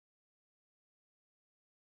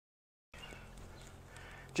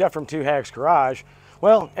Jeff from Two Hacks Garage.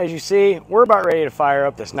 Well, as you see, we're about ready to fire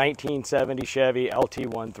up this 1970 Chevy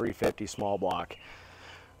LT1 350 small block.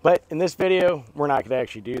 But in this video, we're not going to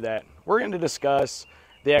actually do that. We're going to discuss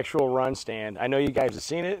the actual run stand. I know you guys have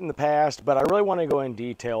seen it in the past, but I really want to go in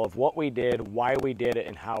detail of what we did, why we did it,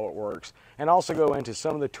 and how it works. And also go into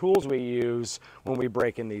some of the tools we use when we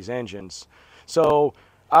break in these engines. So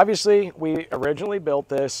obviously, we originally built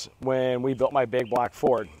this when we built my big block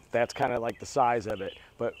Ford. That's kind of like the size of it.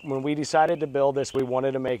 But when we decided to build this, we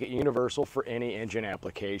wanted to make it universal for any engine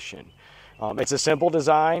application. It's a simple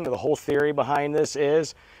design. The whole theory behind this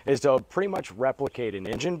is to pretty much replicate an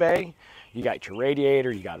engine bay. You got your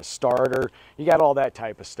radiator, you got a starter, you got all that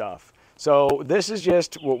type of stuff. So this is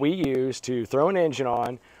just what we use to throw an engine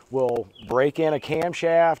on. We'll break in a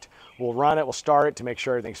camshaft, we'll run it, we'll start it to make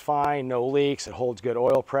sure everything's fine, no leaks, it holds good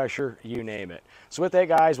oil pressure, you name it. So with that,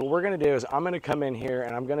 guys, what we're gonna do is I'm gonna come in here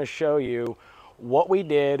and I'm gonna show you what we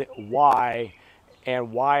did, why,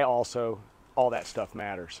 and why also all that stuff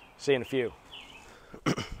matters. See you in a few.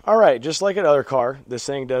 All right, just like another car, this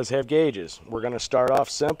thing does have gauges. We're gonna start off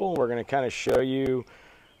simple. We're gonna kind of show you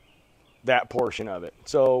that portion of it.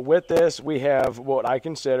 So with this, we have what I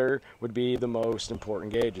consider would be the most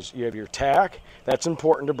important gauges. You have your tach, that's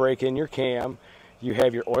important to break in your cam. You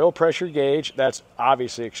have your oil pressure gauge, that's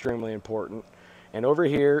obviously extremely important. And over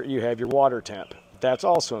here, you have your water temp. That's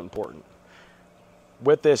also important.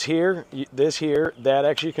 With this here, that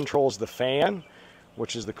actually controls the fan,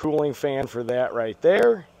 which is the cooling fan for that right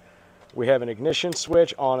there. We have an ignition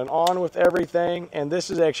switch on and on with everything, and this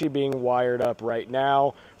is actually being wired up right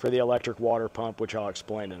now for the electric water pump, which I'll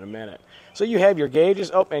explain in a minute. So you have your gauges,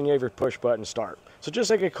 and you have your push button start. So just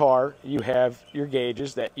like a car, you have your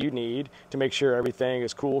gauges that you need to make sure everything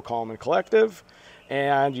is cool, calm, and collective,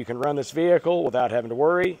 and you can run this vehicle without having to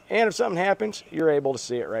worry, and if something happens, you're able to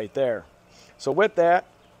see it right there. So with that,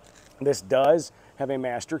 this does have a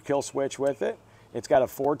master kill switch with it. It's got a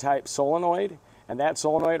Ford type solenoid, and that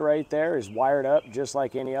solenoid right there is wired up just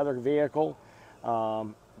like any other vehicle.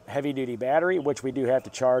 Heavy duty battery, which we do have to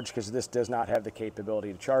charge because this does not have the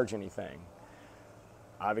capability to charge anything.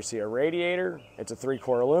 Obviously a radiator, it's a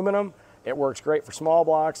 3-core aluminum. It works great for small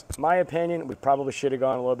blocks. In my opinion, we probably should have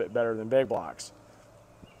gone a little bit better than big blocks.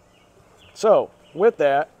 So with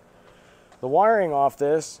that, the wiring off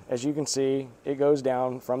this, as you can see, it goes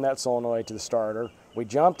down from that solenoid to the starter. We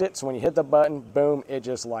jumped it, so when you hit the button, boom, it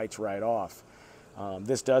just lights right off.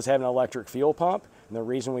 This does have an electric fuel pump, and the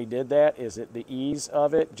reason we did that is the ease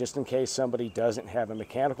of it, just in case somebody doesn't have a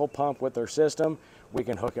mechanical pump with their system, we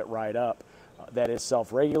can hook it right up. That is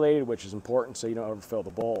self-regulated, which is important so you don't overfill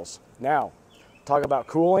the bowls. Now, talk about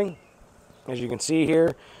cooling. As you can see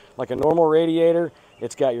here, like a normal radiator,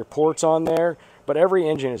 it's got your ports on there, but every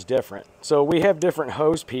engine is different. So we have different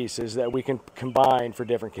hose pieces that we can combine for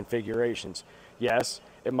different configurations. Yes,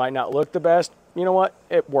 it might not look the best. You know what?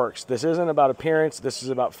 It works. This isn't about appearance. This is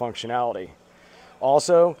about functionality.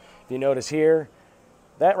 Also, if you notice here,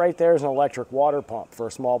 that right there is an electric water pump for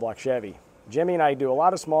a small block Chevy. Jimmy and I do a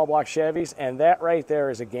lot of small block Chevys, and that right there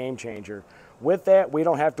is a game changer. With that, we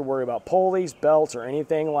don't have to worry about pulleys, belts, or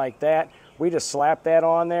anything like that. We just slap that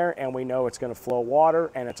on there, and we know it's going to flow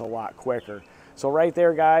water, and it's a lot quicker. So right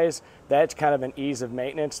there, guys, that's kind of an ease of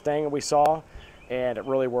maintenance thing we saw, and it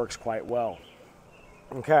really works quite well.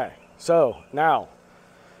 Okay, so now,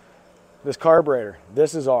 this carburetor,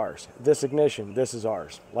 this is ours. This ignition, this is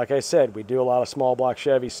ours. Like I said, we do a lot of small block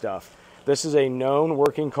Chevy stuff. This is a known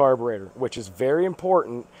working carburetor, which is very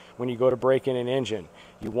important when you go to break in an engine.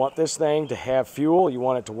 You want this thing to have fuel, you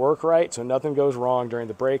want it to work right, so nothing goes wrong during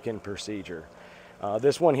the break-in procedure.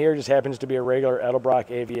 This one here just happens to be a regular Edelbrock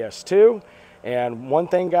AVS2. And one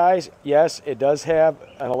thing, guys, yes, it does have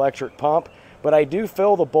an electric pump, but I do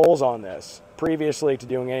fill the bowls on this previously to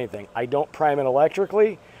doing anything. I don't prime it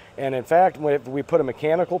electrically, and in fact, when we put a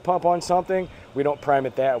mechanical pump on something, we don't prime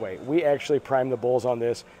it that way. We actually prime the bowls on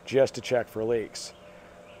this just to check for leaks.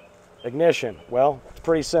 Ignition, well, it's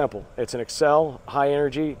pretty simple. It's an Excel high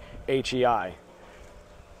energy HEI.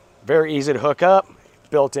 Very easy to hook up,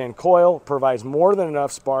 built-in coil, provides more than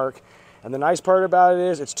enough spark, and the nice part about it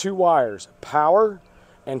is it's 2 wires, power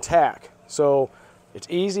and tach. So it's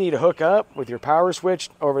easy to hook up with your power switch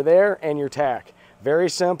over there and your tach. Very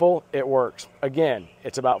simple, it works. Again,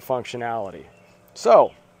 it's about functionality.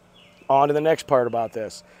 So, on to the next part about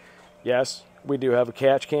this. Yes, we do have a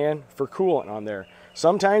catch can for coolant on there.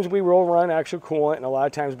 Sometimes we will run actual coolant, and a lot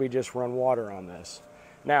of times we just run water on this.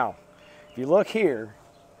 Now, if you look here,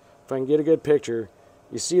 if I can get a good picture,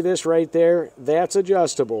 you see this right there? That's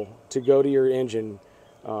adjustable to go to your engine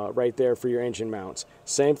right there for your engine mounts.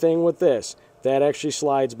 Same thing with this. That actually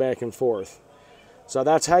slides back and forth. So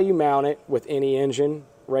that's how you mount it with any engine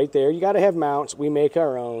right there. You got to have mounts. We make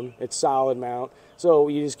our own. It's solid mount. So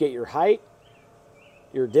you just get your height,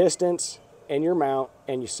 your distance, and your mount,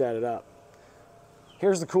 and you set it up.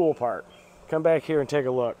 Here's the cool part. Come back here and take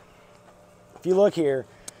a look. If you look here,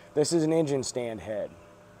 this is an engine stand head,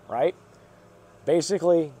 right?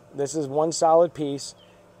 Basically, this is one solid piece.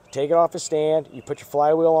 Take it off a stand, you put your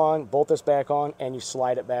flywheel on, bolt this back on, and you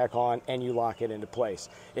slide it back on, and you lock it into place.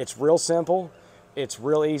 It's real simple. It's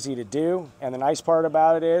real easy to do, and the nice part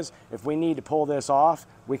about it is, if we need to pull this off,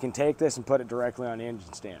 we can take this and put it directly on the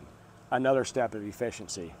engine stand. Another step of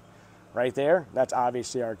efficiency. Right there, that's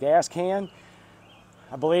obviously our gas can.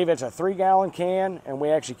 I believe it's a 3-gallon can, and we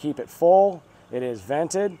actually keep it full. It is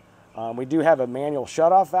vented. We do have a manual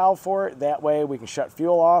shutoff valve for it. That way we can shut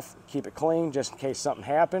fuel off, keep it clean just in case something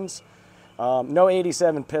happens. No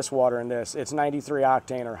 87 piss water in this. It's 93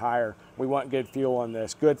 octane or higher. We want good fuel in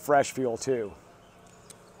this, good fresh fuel too.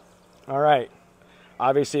 All right,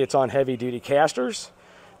 obviously it's on heavy duty casters.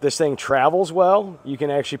 This thing travels well. You can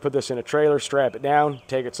actually put this in a trailer, strap it down,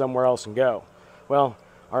 take it somewhere else and go. Well,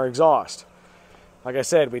 our exhaust. Like I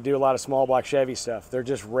said, we do a lot of small block Chevy stuff. They're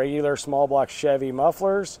just regular small block Chevy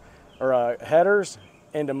mufflers or headers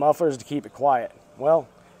into mufflers to keep it quiet. Well,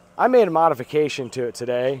 I made a modification to it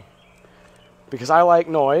today because I like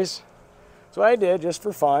noise. So what I did, just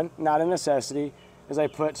for fun, not a necessity, is I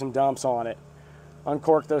put some dumps on it.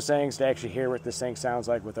 Uncork those things to actually hear what this thing sounds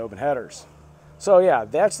like with open headers. So yeah,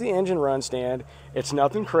 that's the engine run stand. It's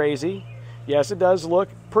nothing crazy. Yes, it does look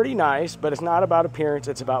pretty nice, but it's not about appearance,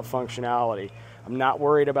 it's about functionality. I'm not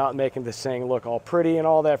worried about making this thing look all pretty and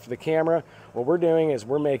all that for the camera. What we're doing is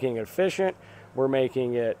we're making it efficient, we're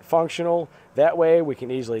making it functional. That way we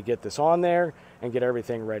can easily get this on there and get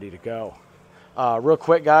everything ready to go. Real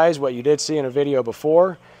quick guys, what you did see in a video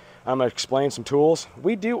before, I'm going to explain some tools.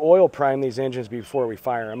 We do oil prime these engines before we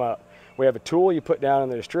fire them up. We have a tool you put down in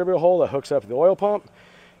the distributor hole that hooks up to the oil pump.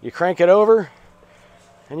 You crank it over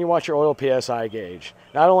and you watch your oil PSI gauge.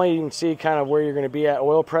 Not only you can see kind of where you're going to be at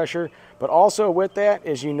oil pressure, but also with that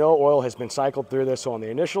is you know oil has been cycled through this. So on the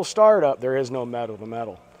initial startup, there is no metal to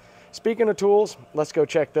metal. Speaking of tools, let's go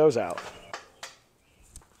check those out.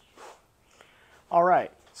 All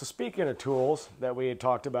right. So speaking of tools that we had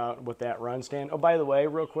talked about with that run stand, oh, by the way,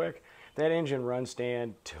 real quick, that engine run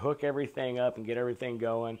stand to hook everything up and get everything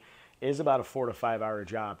going is about a 4 to 5 hour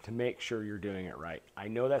job to make sure you're doing it right. I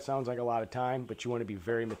know that sounds like a lot of time, but you want to be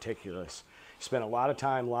very meticulous. You spend a lot of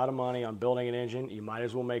time, a lot of money on building an engine. You might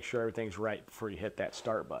as well make sure everything's right before you hit that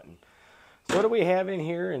start button. So what do we have in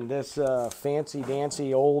here in this fancy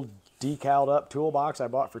dancy old decaled up toolbox I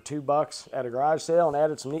bought for $2 at a garage sale and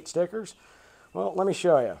added some neat stickers? Well, let me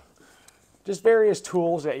show you. Just various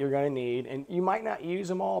tools that you're going to need, and you might not use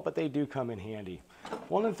them all, but they do come in handy.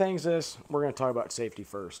 One of the things is, we're going to talk about safety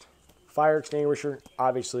first. Fire extinguisher,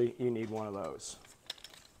 obviously you need one of those.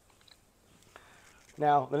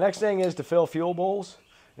 Now, the next thing is to fill fuel bowls,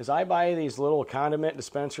 is I buy these little condiment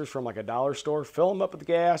dispensers from like a dollar store, fill them up with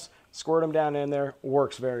gas, squirt them down in there,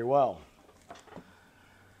 works very well.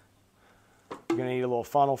 You're going to need a little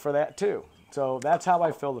funnel for that too. So that's how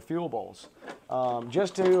I fill the fuel bowls.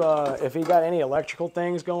 Just to, if you got any electrical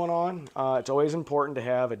things going on, it's always important to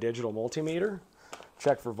have a digital multimeter.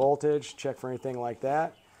 Check for voltage, check for anything like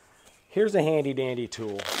that. Here's a handy dandy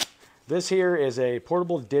tool. This here is a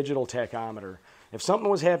portable digital tachometer. If something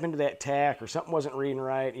was happening to that tach or something wasn't reading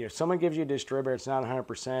right, you know, someone gives you a distributor, it's not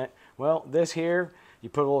 100%. Well, this here, you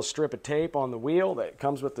put a little strip of tape on the wheel that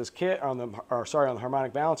comes with this kit, on the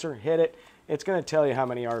harmonic balancer, hit it. It's going to tell you how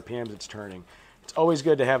many RPMs it's turning. It's always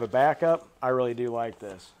good to have a backup. I really do like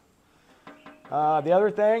this. The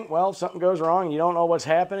other thing, well, if something goes wrong and you don't know what's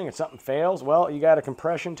happening and something fails, well, you got a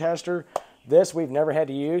compression tester. This we've never had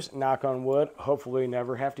to use, knock on wood. Hopefully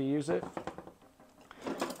never have to use it.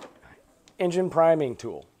 Engine priming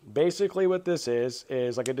tool. Basically what this is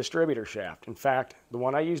like a distributor shaft. In fact, the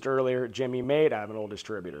one I used earlier, Jimmy made out of an old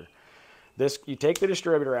distributor. This, you take the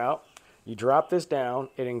distributor out, you drop this down,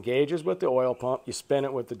 it engages with the oil pump, you spin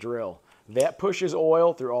it with the drill. That pushes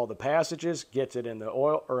oil through all the passages, gets it in the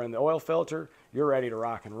oil or in the oil filter, you're ready to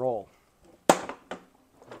rock and roll.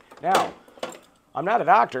 Now, I'm not a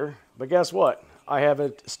doctor, but guess what? I have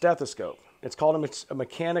a stethoscope. It's called a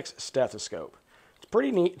mechanic's stethoscope. It's a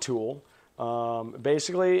pretty neat tool.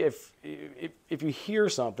 Basically, if you hear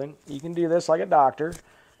something, you can do this like a doctor,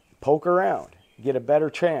 poke around, get a better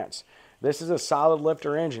chance. This is a solid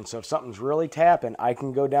lifter engine, so if something's really tapping, I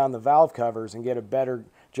can go down the valve covers and get a better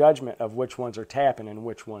judgment of which ones are tapping and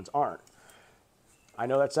which ones aren't. I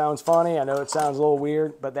know that sounds funny, I know it sounds a little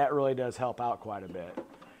weird, but that really does help out quite a bit.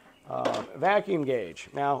 Vacuum gauge.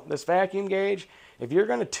 Now, this vacuum gauge, if you're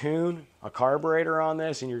going to tune a carburetor on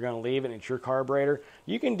this and you're going to leave it and it's your carburetor,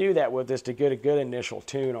 you can do that with this to get a good initial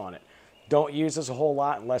tune on it. Don't use this a whole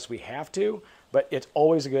lot unless we have to, but it's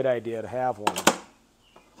always a good idea to have one.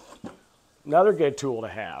 Another good tool to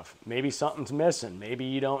have. Maybe something's missing. Maybe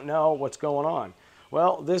you don't know what's going on.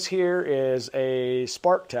 Well, this here is a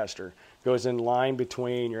spark tester. Goes in line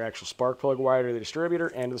between your actual spark plug wire to the distributor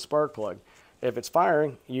and the spark plug. If it's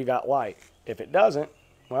firing, you got light. If it doesn't,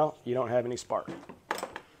 well, you don't have any spark.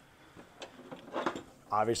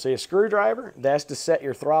 Obviously a screwdriver, that's to set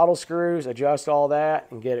your throttle screws, adjust all that,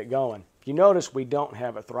 and get it going. If you notice, we don't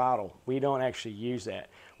have a throttle. We don't actually use that.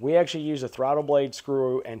 We actually use a throttle blade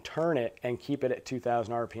screw and turn it and keep it at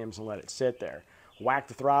 2,000 RPMs and let it sit there. Whack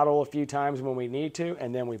the throttle a few times when we need to,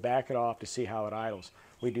 and then we back it off to see how it idles.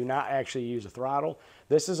 We do not actually use a throttle.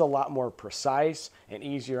 This is a lot more precise and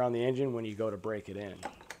easier on the engine when you go to break it in.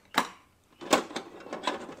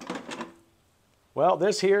 Well,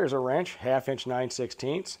 this here is a wrench, 1/2 inch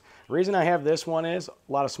 9/16. The reason I have this one is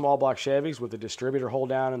a lot of small block Chevys with the distributor hold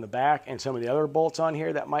down in the back and some of the other bolts on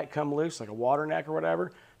here that might come loose, like a water neck or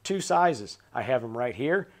whatever. 2 sizes. I have them right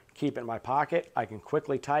here, keep it in my pocket. I can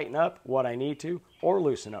quickly tighten up what I need to or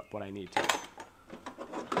loosen up what I need to.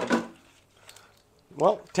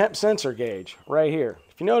 Well, temp sensor gauge right here.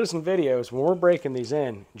 If you notice in videos, when we're breaking these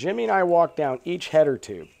in, Jimmy and I walk down each header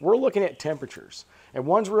tube. We're looking at temperatures. If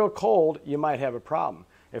one's real cold, you might have a problem.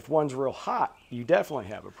 If one's real hot, you definitely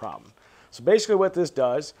have a problem. So basically what this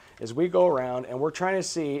does is we go around and we're trying to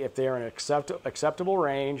see if they're in an acceptable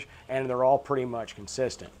range and they're all pretty much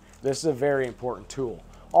consistent. This is a very important tool.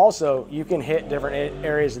 Also, you can hit different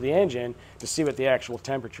areas of the engine to see what the actual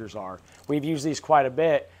temperatures are. We've used these quite a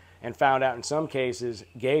bit and found out in some cases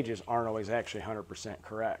gauges aren't always actually 100%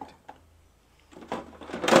 correct.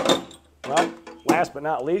 Well, last but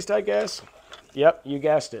not least, I guess, yep, you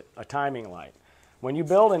guessed it, a timing light. When you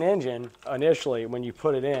build an engine, initially, when you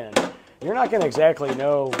put it in, you're not going to exactly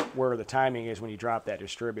know where the timing is when you drop that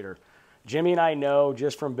distributor. Jimmy and I know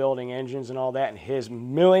just from building engines and all that and his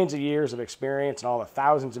millions of years of experience and all the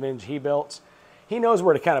thousands of engines he built, he knows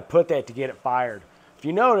where to kind of put that to get it fired. If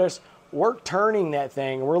you notice, we're turning that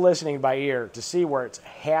thing and we're listening by ear to see where it's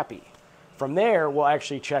happy. From there, we'll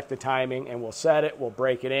actually check the timing and we'll set it, we'll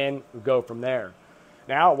break it in, we'll go from there.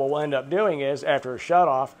 Now, what we'll end up doing is, after a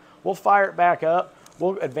shutoff, we'll fire it back up,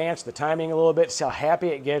 we'll advance the timing a little bit, see how happy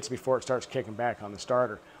it gets before it starts kicking back on the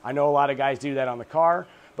starter. I know a lot of guys do that on the car,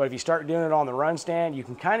 but if you start doing it on the run stand, you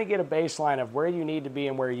can kind of get a baseline of where you need to be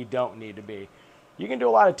and where you don't need to be. You can do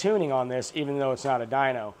a lot of tuning on this, even though it's not a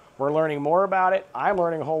dyno. We're learning more about it. I'm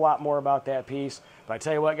learning a whole lot more about that piece. But I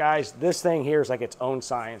tell you what, guys, this thing here is like its own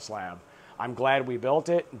science lab. I'm glad we built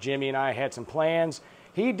it. Jimmy and I had some plans.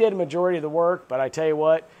 He did a majority of the work, but I tell you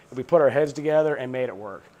what, we put our heads together and made it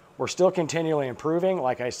work. We're still continually improving,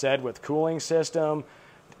 like I said, with cooling system,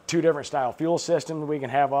 2 different style fuel systems we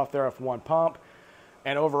can have off there off one pump.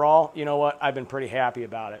 And overall, you know what, I've been pretty happy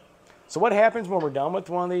about it. So what happens when we're done with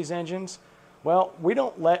one of these engines? Well, we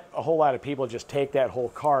don't let a whole lot of people just take that whole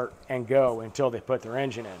cart and go until they put their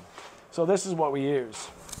engine in. So this is what we use.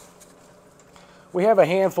 We have a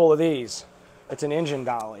handful of these. It's an engine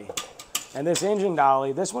dolly. And this engine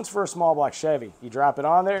dolly, this one's for a small block Chevy. You drop it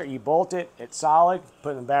on there, you bolt it, it's solid, put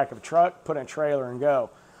it in the back of a truck, put it in a trailer and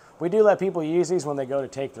go. We do let people use these when they go to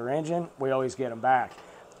take their engine. We always get them back.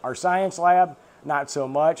 Our science lab, not so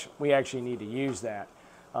much. We actually need to use that.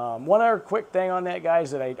 One other quick thing on that,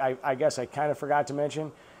 guys, that I guess I kind of forgot to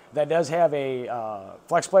mention, that does have a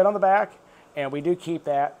flex plate on the back, and we do keep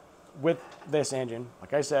that with this engine.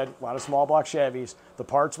 Like I said, a lot of small block Chevys. The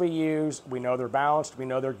parts we use, we know they're balanced, we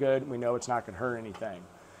know they're good, we know it's not going to hurt anything.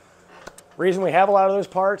 Reason we have a lot of those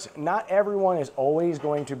parts, not everyone is always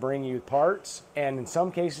going to bring you parts, and in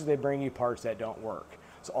some cases they bring you parts that don't work.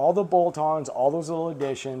 So all the bolt-ons, all those little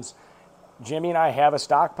additions, Jimmy and I have a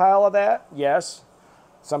stockpile of that, yes.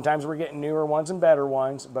 Sometimes we're getting newer ones and better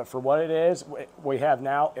ones, but for what it is, we have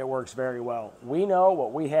now, it works very well. We know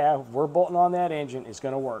what we have, we're bolting on that engine, is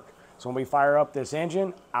going to work. So when we fire up this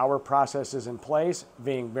engine, our process is in place,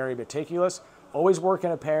 being very meticulous, always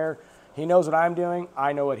working a pair. He knows what I'm doing,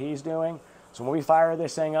 I know what he's doing. So when we fire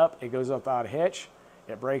this thing up, it goes up without a hitch,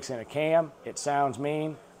 it breaks in a cam, it sounds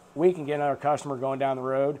mean. We can get another customer going down the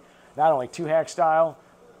road, not only 2-hack style,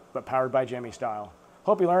 but powered by Jimmy style.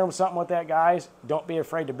 Hope you learned something with that, guys. Don't be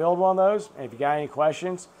afraid to build one of those. And if you got any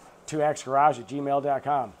questions,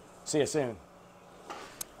 2hacksgarage@gmail.com. See you soon.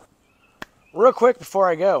 Real quick before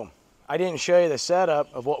I go, I didn't show you the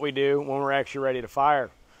setup of what we do when we're actually ready to fire.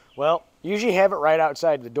 Well, usually have it right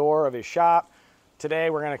outside the door of his shop.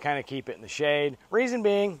 Today we're going to kind of keep it in the shade. Reason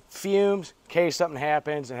being, fumes, in case something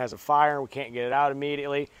happens and has a fire and we can't get it out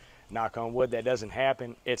immediately. Knock on wood, that doesn't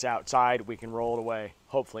happen. It's outside, we can roll it away.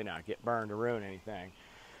 Hopefully not get burned or ruin anything.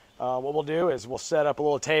 What we'll do is we'll set up a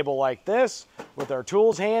little table like this with our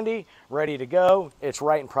tools handy, ready to go. It's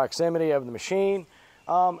right in proximity of the machine.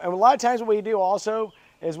 And a lot of times what we do also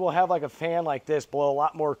is we'll have like a fan like this, blow a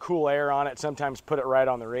lot more cool air on it, sometimes put it right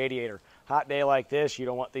on the radiator. Hot day like this, you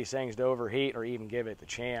don't want these things to overheat or even give it the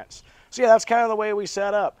chance. So yeah, that's kind of the way we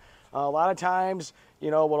set up. A lot of times,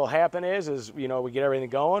 you know, what'll happen is, you know, we get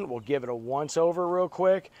everything going, we'll give it a once over real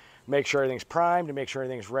quick, make sure everything's primed and make sure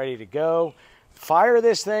everything's ready to go. Fire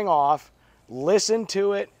this thing off, listen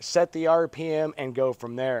to it, set the RPM, and go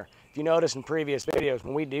from there. If you notice in previous videos,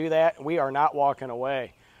 when we do that, we are not walking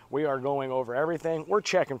away. We are going over everything. We're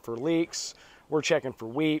checking for leaks, we're checking for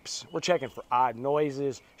weeps, we're checking for odd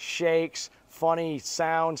noises, shakes, funny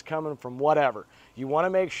sounds coming from whatever. You want to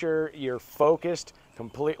make sure you're focused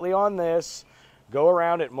completely on this, go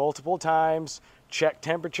around it multiple times, check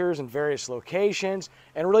temperatures in various locations,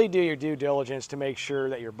 and really do your due diligence to make sure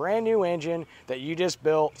that your brand new engine that you just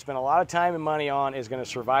built, spent a lot of time and money on, is going to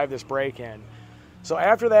survive this break-in. So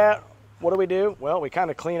after that, what do? Well, we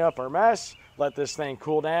kind of clean up our mess, let this thing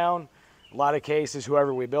cool down. A lot of cases,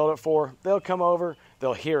 whoever we build it for, they'll come over,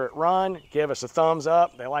 they'll hear it run, give us a thumbs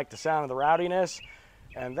up. They like the sound of the rowdiness.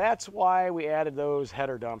 And that's why we added those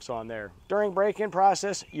header dumps on there. During break-in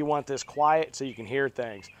process, you want this quiet so you can hear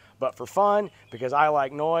things. But for fun, because I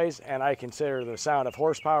like noise and I consider the sound of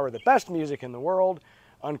horsepower the best music in the world,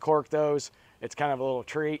 uncork those. It's kind of a little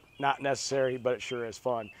treat, not necessary, but it sure is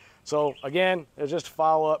fun. So again, it's just a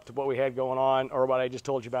follow-up to what we had going on, or what I just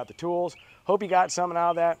told you about the tools. Hope you got something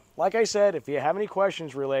out of that. Like I said, if you have any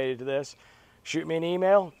questions related to this, shoot me an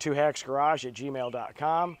email,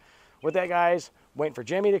 2hacksgarage@gmail.com. With that, guys, waiting for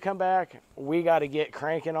Jimmy to come back. We got to get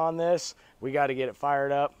cranking on this. We got to get it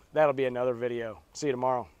fired up. That'll be another video. See you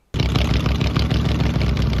tomorrow.